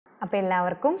അപ്പോൾ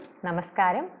എല്ലാവർക്കും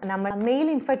നമസ്കാരം. നമ്മൾ മെയിൽ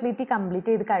ഇൻഫെർട്ടിലിറ്റി കംപ്ലീറ്റ്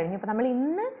ചെയ്ത് കഴിഞ്ഞു. അപ്പോൾ നമ്മൾ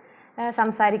ഇന്ന്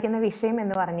സംസാരിക്കുന്ന വിഷയം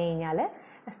എന്ന് പറഞ്ഞു കഴിഞ്ഞാൽ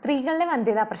സ്ത്രീകളുടെ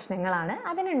വന്ധ്യതാ പ്രശ്നങ്ങളാണ്.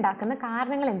 അതിനുണ്ടാക്കുന്ന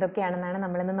കാരണങ്ങൾ എന്തൊക്കെയാണെന്നാണ്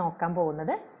നമ്മളിന്ന് നോക്കാൻ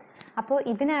പോകുന്നത്. അപ്പോൾ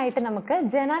ഇതിനായിട്ട് നമുക്ക്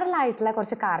ജനറൽ ആയിട്ടുള്ള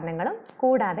കുറച്ച് കാരണങ്ങളും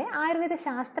കൂടാതെ ആയുർവേദ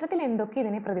ശാസ്ത്രത്തിൽ എന്തൊക്കെ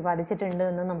ഇതിനെ പ്രതിപാദിച്ചിട്ടുണ്ട്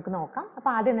എന്ന് നമുക്ക് നോക്കാം.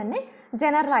 അപ്പോൾ ആദ്യം തന്നെ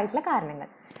ജനറൽ ആയിട്ടുള്ള കാരണങ്ങൾ.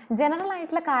 ജനറൽ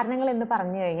ആയിട്ടുള്ള കാരണങ്ങൾ എന്ന്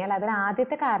പറഞ്ഞു കഴിഞ്ഞാൽ അതിൽ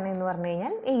ആദ്യത്തെ കാരണം എന്ന് പറഞ്ഞു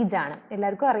കഴിഞ്ഞാൽ ഏജാണ്.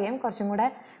 എല്ലാവർക്കും അറിയാം, കുറച്ചും കൂടെ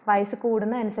വയസ്സ്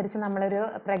കൂടുന്നതനുസരിച്ച് നമ്മളൊരു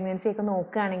പ്രഗ്നൻസി ഒക്കെ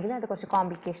നോക്കുകയാണെങ്കിൽ അത് കുറച്ച്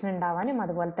കോംപ്ലിക്കേഷൻ ഉണ്ടാവാനും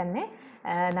അതുപോലെ തന്നെ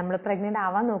നമ്മൾ പ്രഗ്നൻ്റ്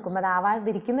ആവാൻ നോക്കുമ്പോൾ അത്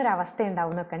ആവാതിരിക്കുന്ന ഒരു അവസ്ഥ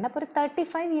ഉണ്ടാവുന്നൊക്കെ ഉണ്ട്. അപ്പോൾ ഒരു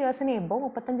 35 ഇയേഴ്സിന് എബോവ്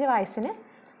 35 വയസ്സിന്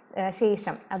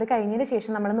ശേഷം അത് കഴിഞ്ഞതിന്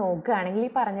ശേഷം നമ്മൾ നോക്കുകയാണെങ്കിൽ ഈ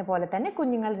പറഞ്ഞ പോലെ തന്നെ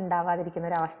കുഞ്ഞുങ്ങൾ ഉണ്ടാവാതിരിക്കുന്ന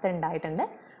ഒരു അവസ്ഥ ഉണ്ടായിട്ടുണ്ട്.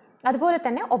 അതുപോലെ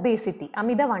തന്നെ ഒബേസിറ്റി,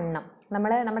 അമിതവണ്ണം,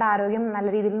 നമ്മുടെ ആരോഗ്യം നല്ല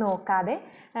രീതിയിൽ നോക്കാതെ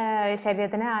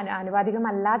ശരീരത്തിന്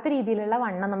ആനുപാതികമല്ലാത്ത രീതിയിലുള്ള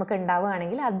വണ്ണം നമുക്ക്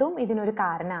ഉണ്ടാവുകയാണെങ്കിൽ അതും ഇതിനൊരു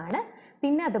കാരണമാണ്.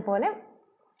 പിന്നെ അതുപോലെ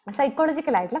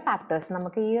സൈക്കോളജിക്കലായിട്ടുള്ള ഫാക്ടേഴ്സ്,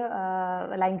 നമുക്ക് ഈ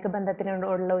ലൈംഗിക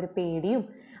ബന്ധത്തിനുള്ള ഒരു പേടിയും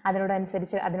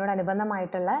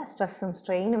അതിനോടനുബന്ധമായിട്ടുള്ള സ്ട്രെസ്സും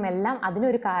സ്ട്രെയിനും എല്ലാം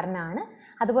അതിനൊരു കാരണമാണ്.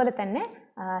 അതുപോലെ തന്നെ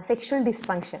സെക്ഷൽ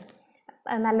ഡിസ്ഫങ്ഷൻ,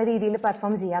 നല്ല രീതിയിൽ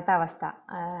പെർഫോം ചെയ്യാത്ത അവസ്ഥ,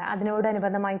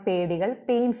 അതിനോടനുബന്ധമായി പേടികൾ,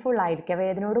 പെയിൻഫുൾ ആയിരിക്കുക,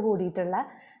 വേദനയോട് കൂടിയിട്ടുള്ള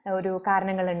ഒരു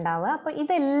കാരണങ്ങൾ ഉണ്ടാവുക. അപ്പോൾ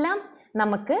ഇതെല്ലാം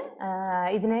നമുക്ക്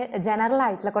ഇതിന് ജനറൽ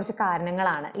ആയിട്ടുള്ള കുറച്ച്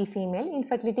കാരണങ്ങളാണ്. ഈ ഫീമെയിൽ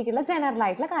ഇൻഫെർട്ടിലിറ്റിക്കുള്ള ജനറൽ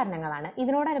ആയിട്ടുള്ള കാരണങ്ങളാണ്.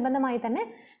 ഇതിനോടനുബന്ധമായി തന്നെ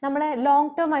നമ്മൾ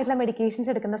ലോങ് ടേം ആയിട്ടുള്ള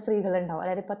മെഡിക്കേഷൻസ് എടുക്കുന്ന സ്ത്രീകളുണ്ടാവും.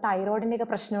 അതായത് ഇപ്പോൾ തൈറോയിഡിൻ്റെ ഒക്കെ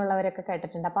പ്രശ്നമുള്ളവരൊക്കെ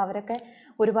കേട്ടിട്ടുണ്ട്. അപ്പോൾ അവരൊക്കെ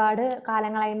ഒരുപാട്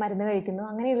കാലങ്ങളായി മരുന്ന് കഴിക്കുന്നു,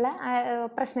 അങ്ങനെയുള്ള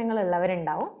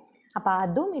പ്രശ്നങ്ങളുള്ളവരുണ്ടാവും. അപ്പോൾ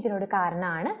അതും ഇതിനൊരു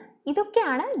കാരണമാണ്.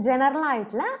 ഇതൊക്കെയാണ് ജനറൽ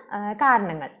ആയിട്ടുള്ള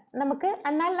കാരണങ്ങൾ.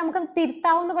 എന്നാൽ നമുക്ക്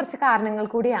തിരുത്താവുന്ന കുറച്ച് കാരണങ്ങൾ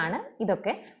കൂടിയാണ്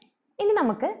ഇതൊക്കെ. ഇനി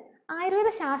നമുക്ക് ആയുർവേദ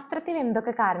ശാസ്ത്രത്തിൽ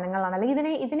എന്തൊക്കെ കാരണങ്ങളാണ്, അല്ലെങ്കിൽ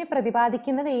ഇതിനെ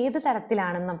പ്രതിപാദിക്കുന്നത് ഏത്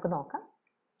തരത്തിലാണെന്ന് നമുക്ക് നോക്കാം.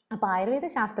 അപ്പോൾ ആയുർവേദ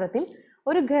ശാസ്ത്രത്തിൽ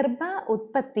ഒരു ഗർഭ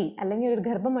ഉത്പത്തി അല്ലെങ്കിൽ ഒരു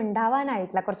ഗർഭം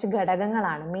ഉണ്ടാവാനായിട്ടുള്ള കുറച്ച്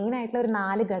ഘടകങ്ങളാണ്, മെയിൻ ആയിട്ടുള്ള ഒരു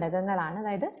 4 ഘടകങ്ങളാണ്.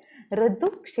 അതായത് ഋതു,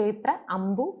 ക്ഷേത്ര,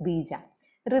 അമ്പു, ബീജ.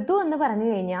 ഋതു എന്ന് പറഞ്ഞു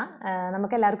കഴിഞ്ഞാൽ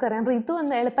നമുക്ക് എല്ലാവർക്കും അറിയാം. ഋതു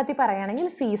എന്ന് എളുപ്പത്തിൽ പറയുകയാണെങ്കിൽ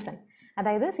സീസൺ,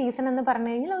 അതായത് സീസൺ എന്ന് പറഞ്ഞു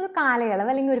കഴിഞ്ഞാൽ ഒരു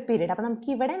കാലയളവ് അല്ലെങ്കിൽ ഒരു പീരീഡ്. അപ്പോൾ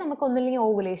നമുക്ക് ഒന്നുമില്ലെങ്കിൽ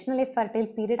ഓവുലേഷൻ അല്ലെങ്കിൽ ഫെർട്ടൈൽ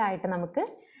പീരീഡ് ആയിട്ട് നമുക്ക്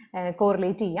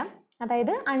കോറിലേറ്റ് ചെയ്യാം.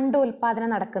 അതായത് അണ്ടോൽപാദനം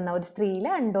നടക്കുന്ന ഒരു സ്ത്രീയിൽ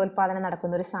അണ്ടോൽപാദനം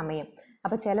നടക്കുന്ന ഒരു സമയം.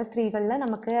 അപ്പോൾ ചില സ്ത്രീകളിൽ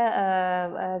നമുക്ക്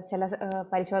ചില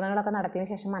പരിശോധനകളൊക്കെ നടത്തിയതിനു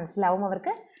ശേഷം മനസ്സിലാവും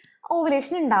അവർക്ക്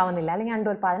ഓവുലേഷൻ ഉണ്ടാവുന്നില്ല അല്ലെങ്കിൽ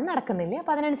അണ്ടോൽപാദനം നടക്കുന്നില്ല.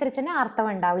 അപ്പോൾ അതിനനുസരിച്ച് തന്നെ ആർത്തവം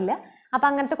ഉണ്ടാവില്ല. അപ്പം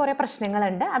അങ്ങനത്തെ കുറേ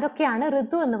പ്രശ്നങ്ങളുണ്ട്. അതൊക്കെയാണ്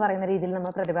ഋതു എന്ന് പറയുന്ന രീതിയിൽ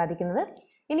നമ്മൾ പ്രതിപാദിക്കുന്നത്.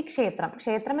 ഇനി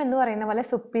ക്ഷേത്രം എന്ന് പറയുന്ന പോലെ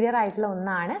സുപ്പീരിയർ ആയിട്ടുള്ള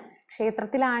ഒന്നാണ്.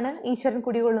 ക്ഷേത്രത്തിലാണ് ഈശ്വരൻ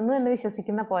കുടികൊള്ളുന്നു എന്ന്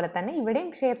വിശ്വസിക്കുന്ന പോലെ തന്നെ ഇവിടെയും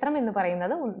ക്ഷേത്രം എന്ന്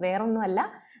പറയുന്നത് വേറൊന്നുമല്ല,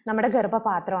 നമ്മുടെ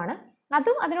ഗർഭപാത്രമാണ്.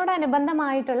 അതും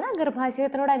അതിനോടനുബന്ധമായിട്ടുള്ള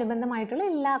ഗർഭാശയത്തിനോടനുബന്ധമായിട്ടുള്ള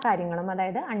എല്ലാ കാര്യങ്ങളും,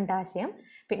 അതായത് അണ്ഡാശയം,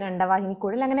 പിന്നെ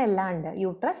അണ്ടവാഹിനിക്കുഴൽ, അങ്ങനെ എല്ലാം ഉണ്ട്.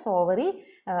 യൂട്രസ്, ഓവറി,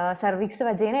 സെർവിക്സ്,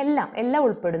 വജൈന എല്ലാം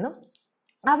ഉൾപ്പെടുന്നു.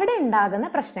 അവിടെ ഉണ്ടാകുന്ന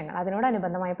പ്രശ്നങ്ങൾ,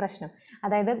 അതിനോടനുബന്ധമായ പ്രശ്നം,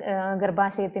 അതായത്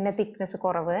ഗർഭാശയത്തിൻ്റെ തിക്നെസ്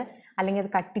കുറവ് അല്ലെങ്കിൽ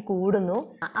അത് കട്ടി കൂടുന്നു,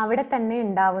 അവിടെ തന്നെ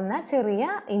ഉണ്ടാവുന്ന ചെറിയ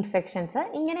ഇൻഫെക്ഷൻസ്,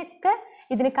 ഇങ്ങനെയൊക്കെ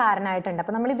ഇതിന് കാരണമായിട്ടുണ്ട്.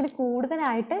 അപ്പോൾ നമ്മളിതിൽ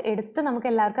കൂടുതലായിട്ട് നമുക്ക്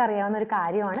എല്ലാവർക്കും അറിയാവുന്ന ഒരു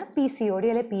കാര്യമാണ് PCOD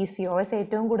അല്ലെങ്കിൽ PCOS.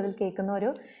 ഏറ്റവും കൂടുതൽ കേൾക്കുന്ന ഒരു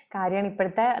കാര്യമാണ്.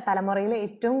 ഇപ്പോഴത്തെ തലമുറയിൽ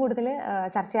ഏറ്റവും കൂടുതൽ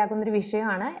ചർച്ചയാക്കുന്ന ഒരു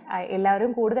വിഷയമാണ്.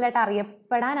 എല്ലാവരും കൂടുതലായിട്ട്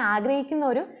അറിയപ്പെടാൻ ആഗ്രഹിക്കുന്ന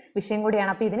ഒരു വിഷയം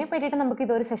കൂടിയാണ്. അപ്പോൾ ഇതിനെ പറ്റിയിട്ട്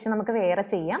ഇതൊരു സെഷൻ നമുക്ക് വേറെ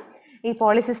ചെയ്യാം. ഈ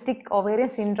പോളിസിസ്റ്റിക് ഒവേറിയൻ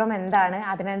സിൻഡ്രോം എന്താണ്,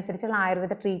 അതിനനുസരിച്ചുള്ള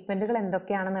ആയുർവേദ ട്രീറ്റ്മെൻറ്റുകൾ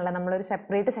എന്തൊക്കെയാണെന്നുള്ളത് നമ്മളൊരു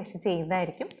സെപ്പറേറ്റ് സെഷൻ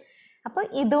ചെയ്യുന്നതായിരിക്കും. അപ്പോൾ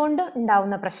ഇതുകൊണ്ട്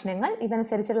ഉണ്ടാവുന്ന പ്രശ്നങ്ങൾ,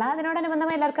 ഇതനുസരിച്ചുള്ള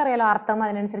അതിനോടനുബന്ധമായി എല്ലാവർക്കും അറിയാലോ, ആർത്തവം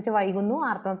അതിനനുസരിച്ച് വൈകുന്നു,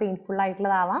 ആർത്തവം പെയിൻഫുൾ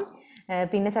ആയിട്ടുള്ളതാവാം,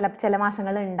 പിന്നെ ചില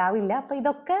മാസങ്ങളിൽ ഉണ്ടാവില്ല. അപ്പോൾ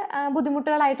ഇതൊക്കെ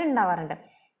ബുദ്ധിമുട്ടുകളായിട്ട് ഉണ്ടാവാറുണ്ട്.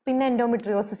 പിന്നെ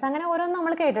എൻഡോമെട്രിയോസിസ്, അങ്ങനെ ഓരോന്നും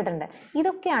നമ്മൾ കേട്ടിട്ടുണ്ട്.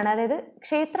 ഇതൊക്കെയാണ്, അതായത്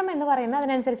ക്ഷേത്രം എന്ന് പറയുന്നത്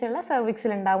അതിനനുസരിച്ചുള്ള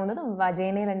സെർവിക്സിൽ ഉണ്ടാവുന്നതും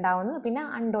വജൈനയിൽ ഉണ്ടാവുന്നതും പിന്നെ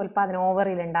അണ്ടോൽപാദനം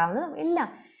ഓവറിയിൽ ഉണ്ടാവുന്നതും എല്ലാം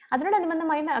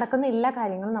അതിനോടനുബന്ധമായി നടക്കുന്ന എല്ലാ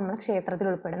കാര്യങ്ങളും നമ്മൾ ക്ഷേത്രത്തിൽ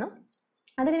ഉൾപ്പെടുന്നു.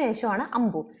 അതിനുശേഷമാണ്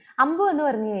അമ്പു എന്ന്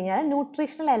പറഞ്ഞു കഴിഞ്ഞാൽ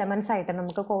ന്യൂട്രീഷണൽ എലമെൻറ്റ്സ് ആയിട്ട്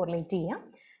നമുക്ക് കോറിലേറ്റ് ചെയ്യാം.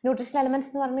 ന്യൂട്രീഷണൽ എലമെൻറ്റ്സ്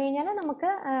എന്ന് പറഞ്ഞു കഴിഞ്ഞാൽ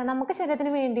നമുക്ക്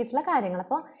ശരീരത്തിന് വേണ്ടിയിട്ടുള്ള കാര്യങ്ങൾ.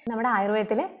 അപ്പോൾ നമ്മുടെ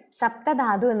ആയുർവേദത്തിൽ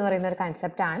സപ്തധാതു എന്ന് പറയുന്ന ഒരു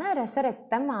കൺസെപ്റ്റാണ്. രസ,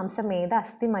 രക്തം, മാംസം, മേധ,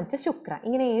 അസ്ഥി, മജ്ജ, ശുക്ര,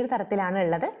 ഇങ്ങനെ 7 തരത്തിലാണ്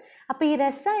ഉള്ളത്. അപ്പോൾ ഈ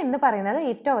രസ എന്ന് പറയുന്നത്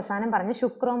ഏറ്റവും അവസാനം പറഞ്ഞ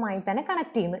ശുക്രവുമായി തന്നെ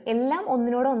കണക്ട് ചെയ്യുന്നു, എല്ലാം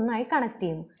ഒന്നിനോടൊന്നായി കണക്ട്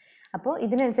ചെയ്യുന്നു. അപ്പോൾ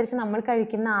ഇതിനനുസരിച്ച് നമ്മൾ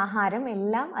കഴിക്കുന്ന ആഹാരം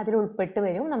എല്ലാം അതിൽ ഉൾപ്പെട്ട്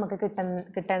വരും. നമുക്ക്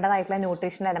കിട്ടേണ്ടതായിട്ടുള്ള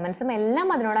ന്യൂട്രീഷണൽ എലമെൻസും എല്ലാം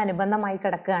അതിനോടനുബന്ധമായി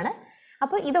കിടക്കുകയാണ്.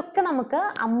 അപ്പോൾ ഇതൊക്കെ നമുക്ക്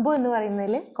അമ്പു എന്ന്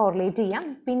പറയുന്നതിൽ കോറിലേറ്റ് ചെയ്യാം.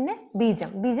 പിന്നെ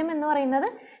ബീജം എന്ന് പറയുന്നത്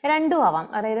രണ്ടും ആവാം,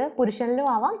 അതായത് പുരുഷനിലും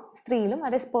ആവാം സ്ത്രീയിലും,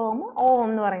 അതായത് സ്പേമും ഓവം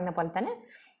എന്ന് പറയുന്ന പോലെ തന്നെ.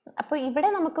 അപ്പോൾ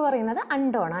ഇവിടെ നമുക്ക് പറയുന്നത്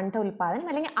അണ്ടമാണ്, ഉൽപാദനം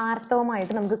അല്ലെങ്കിൽ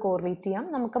ആർത്തവമായിട്ട് നമുക്ക് കോറിലേറ്റ് ചെയ്യാം.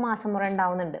 നമുക്ക് മാസം മുറ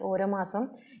ഉണ്ടാവുന്നുണ്ട്. ഓരോ മാസം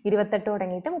 28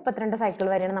 തുടങ്ങിയിട്ട് 32 സൈക്കിൾ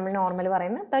വരെയാണ് നമ്മൾ നോർമൽ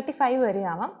പറയുന്നത്, 35 വരെ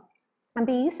ആവാം.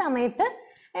 അപ്പോൾ ഈ സമയത്ത്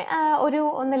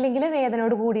ഒന്നല്ലെങ്കിൽ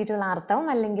വേദനയോട് കൂടിയിട്ടുള്ള ആർത്തവം,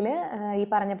 അല്ലെങ്കിൽ ഈ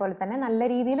പറഞ്ഞ പോലെ തന്നെ നല്ല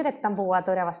രീതിയിൽ രക്തം പോവാത്ത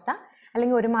ഒരവസ്ഥ,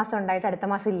 അല്ലെങ്കിൽ ഒരു മാസം ഉണ്ടായിട്ട് അടുത്ത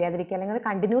മാസം ഇല്ലാതിരിക്കുക, അല്ലെങ്കിൽ ഒരു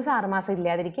കണ്ടിന്യൂസ് 6 മാസം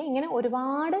ഇല്ലാതിരിക്കുക. ഇങ്ങനെ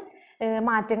ഒരുപാട്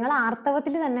മാറ്റങ്ങൾ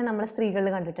ആർത്തവത്തിൽ തന്നെ നമ്മൾ സ്ത്രീകളിൽ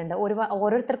കണ്ടിട്ടുണ്ട്.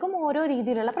 ഓരോരുത്തർക്കും ഓരോ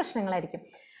രീതിയിലുള്ള പ്രശ്നങ്ങളായിരിക്കും.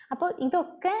 അപ്പോൾ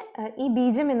ഇതൊക്കെ ഈ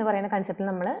ബീജം എന്ന് പറയുന്ന കൺസെപ്റ്റിൽ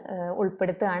നമ്മൾ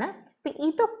ഉൾപ്പെടുത്തുകയാണ്. അപ്പം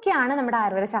ഇതൊക്കെയാണ് നമ്മുടെ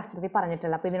ആയുർവേദ ശാസ്ത്രത്തിൽ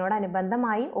പറഞ്ഞിട്ടുള്ളത്. അപ്പോൾ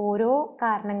ഇതിനോടനുബന്ധമായി ഓരോ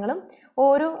കാരണങ്ങളും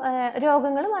ഓരോ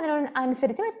രോഗങ്ങളും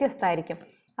അതിനനുസരിച്ച് വ്യത്യസ്തമായിരിക്കും.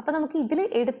 അപ്പോൾ നമുക്ക് ഇതിൽ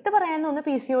എടുത്തു പറയാൻ തോന്നുന്നു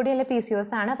PCOD അല്ലെങ്കിൽ PCOS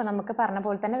ആണ്. അപ്പോൾ നമുക്ക് പറഞ്ഞ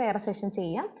പോലെ തന്നെ വേറെ സെഷൻ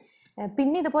ചെയ്യാം.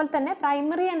 പിന്നെ ഇതുപോലെ തന്നെ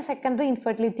പ്രൈമറി ആൻഡ് സെക്കൻഡറി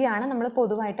ഇൻഫെർട്ടിലിറ്റി ആണ് നമ്മൾ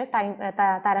പൊതുവായിട്ട്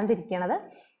തരം തിരിക്കുന്നത്.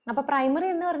 അപ്പോൾ പ്രൈമറി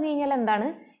എന്ന് പറഞ്ഞു കഴിഞ്ഞാൽ എന്താണ്?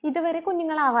 ഇതുവരെ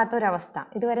കുഞ്ഞുങ്ങളാവാത്ത ഒരവസ്ഥ,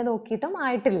 ഇതുവരെ നോക്കിയിട്ടും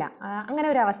ആയിട്ടില്ല, അങ്ങനെ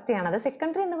ഒരു അവസ്ഥയാണത്.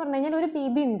 സെക്കൻഡറി എന്ന് പറഞ്ഞു കഴിഞ്ഞാൽ ഒരു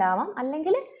ബേബി ഉണ്ടാവാം,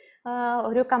 അല്ലെങ്കിൽ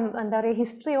ഒരു എന്താ പറയുക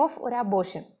ഹിസ്റ്ററി ഓഫ് ഒരു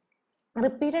അബോഷൻ,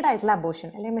 റിപ്പീറ്റഡ് ആയിട്ടുള്ള അബോഷൻ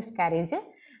അല്ലെങ്കിൽ മിസ്കാരേജ്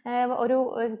ഒരു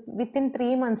വിത്തിൻ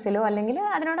 3 monthsലോ അല്ലെങ്കിൽ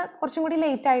അതിനോട് കുറച്ചും കൂടി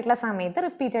ലേറ്റ് ആയിട്ടുള്ള സമയത്ത്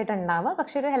റിപ്പീറ്റ് ആയിട്ട് ഉണ്ടാവുക,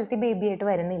 പക്ഷെ ഒരു ഹെൽത്തി ബേബി ആയിട്ട്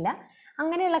വരുന്നില്ല.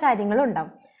 അങ്ങനെയുള്ള കാര്യങ്ങളും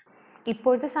ഉണ്ടാവും.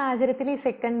 ഇപ്പോഴത്തെ സാഹചര്യത്തിൽ ഈ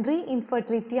സെക്കൻഡറി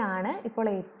ഇൻഫെർട്ടിലിറ്റി ആണ് ഇപ്പോൾ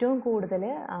ഏറ്റവും കൂടുതൽ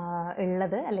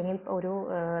ഉള്ളത്. അല്ലെങ്കിൽ ഒരു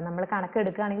നമ്മൾ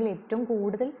കണക്കെടുക്കുകയാണെങ്കിൽ ഏറ്റവും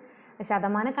കൂടുതൽ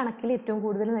ശതമാന കണക്കിൽ ഏറ്റവും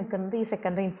കൂടുതൽ നിൽക്കുന്നത് ഈ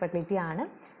സെക്കൻഡറി ഇൻഫെർട്ടിലിറ്റി ആണ്.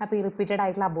 അപ്പോൾ ഈ റിപ്പീറ്റഡ്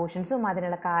ആയിട്ടുള്ള അബോഷൻസും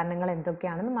അതിനുള്ള കാരണങ്ങൾ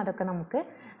എന്തൊക്കെയാണെന്നും അതൊക്കെ നമുക്ക്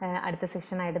അടുത്ത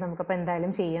സെക്ഷനായിട്ട് നമുക്കിപ്പോൾ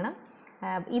എന്തായാലും ചെയ്യണം.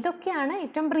 ഇതൊക്കെയാണ്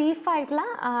ഏറ്റവും ബ്രീഫായിട്ടുള്ള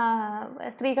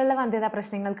സ്ത്രീകളുടെ വന്ധ്യതാ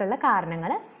പ്രശ്നങ്ങൾക്കുള്ള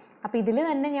കാരണങ്ങൾ. അപ്പോൾ ഇതിൽ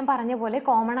തന്നെ ഞാൻ പറഞ്ഞ പോലെ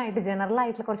കോമൺ ആയിട്ട് ജനറൽ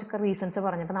ആയിട്ടുള്ള കുറച്ചൊക്കെ റീസൺസ്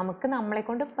പറഞ്ഞു. അപ്പോൾ നമുക്ക് നമ്മളെ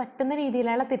കൊണ്ട് പറ്റുന്ന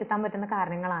രീതിയിലുള്ള തിരുത്താൻ പറ്റുന്ന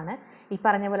കാരണങ്ങളാണ് ഈ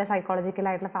പറഞ്ഞ പോലെ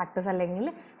സൈക്കോളജിക്കലായിട്ടുള്ള ഫാക്ടേഴ്സ് അല്ലെങ്കിൽ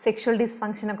സെക്ഷൽ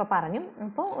ഡിസ്ഫങ്ഷനൊക്കെ പറഞ്ഞു.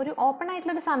 അപ്പോൾ ഒരു ഓപ്പൺ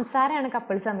ആയിട്ടുള്ളൊരു സംസാരമാണ്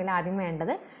കപ്പിൾസ് തമ്മിൽ ആദ്യം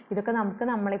വേണ്ടത്. ഇതൊക്കെ നമുക്ക്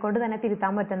നമ്മളെ കൊണ്ട് തന്നെ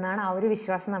തിരുത്താൻ പറ്റുന്നതാണ്. ആ ഒരു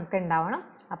വിശ്വാസം നമുക്ക് ഉണ്ടാവണം.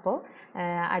 അപ്പോൾ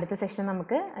അടുത്ത സെഷൻ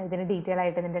നമുക്ക് ഇതിന് ഡീറ്റെയിൽ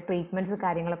ആയിട്ട് ഇതിൻ്റെ ട്രീറ്റ്മെൻറ്റ്സ്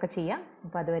കാര്യങ്ങളൊക്കെ ചെയ്യാം.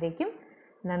 അപ്പോൾ അതുവരേക്കും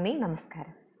നന്ദി,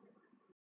 നമസ്കാരം.